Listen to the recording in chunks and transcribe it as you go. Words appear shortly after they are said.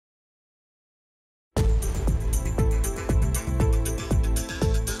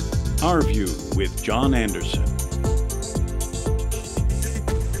Our View with John Anderson.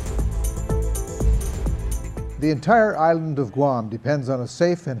 The entire island of Guam depends on a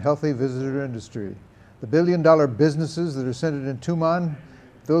safe and healthy visitor industry. The billion-dollar businesses that are centered in Tumon,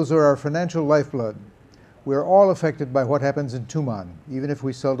 those are our financial lifeblood. We are all affected by what happens in Tumon, even if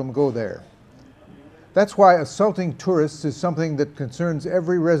we seldom go there. That's why assaulting tourists is something that concerns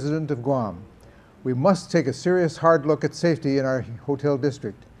every resident of Guam. We must take a serious hard look at safety in our hotel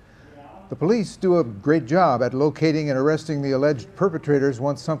district. The police do a great job at locating and arresting the alleged perpetrators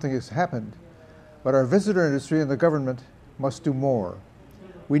once something has happened. But our visitor industry and the government must do more.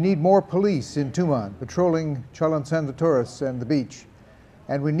 We need more police in Tumon, patrolling Chalan Sanatoris and the beach.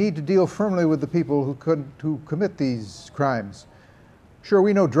 And we need to deal firmly with the people who commit these crimes. Sure,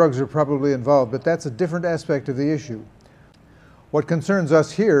 we know drugs are probably involved, but that's a different aspect of the issue. What concerns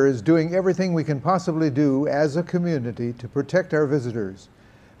us here is doing everything we can possibly do as a community to protect our visitors.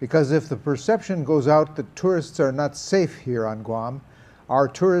 Because if the perception goes out that tourists are not safe here on Guam, our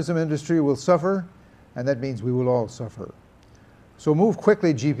tourism industry will suffer, and that means we will all suffer. So move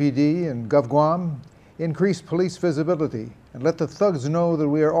quickly, GPD and GovGuam. Increase police visibility and let the thugs know that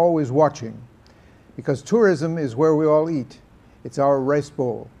we are always watching. Because tourism is where we all eat. It's our rice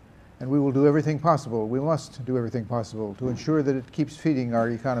bowl. And we will do everything possible, we must do everything possible to ensure that it keeps feeding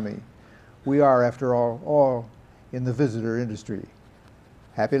our economy. We are, after all in the visitor industry.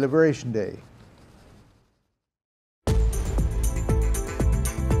 Happy Liberation Day.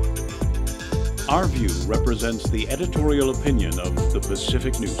 Our View represents the editorial opinion of the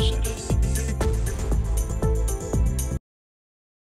Pacific News Center.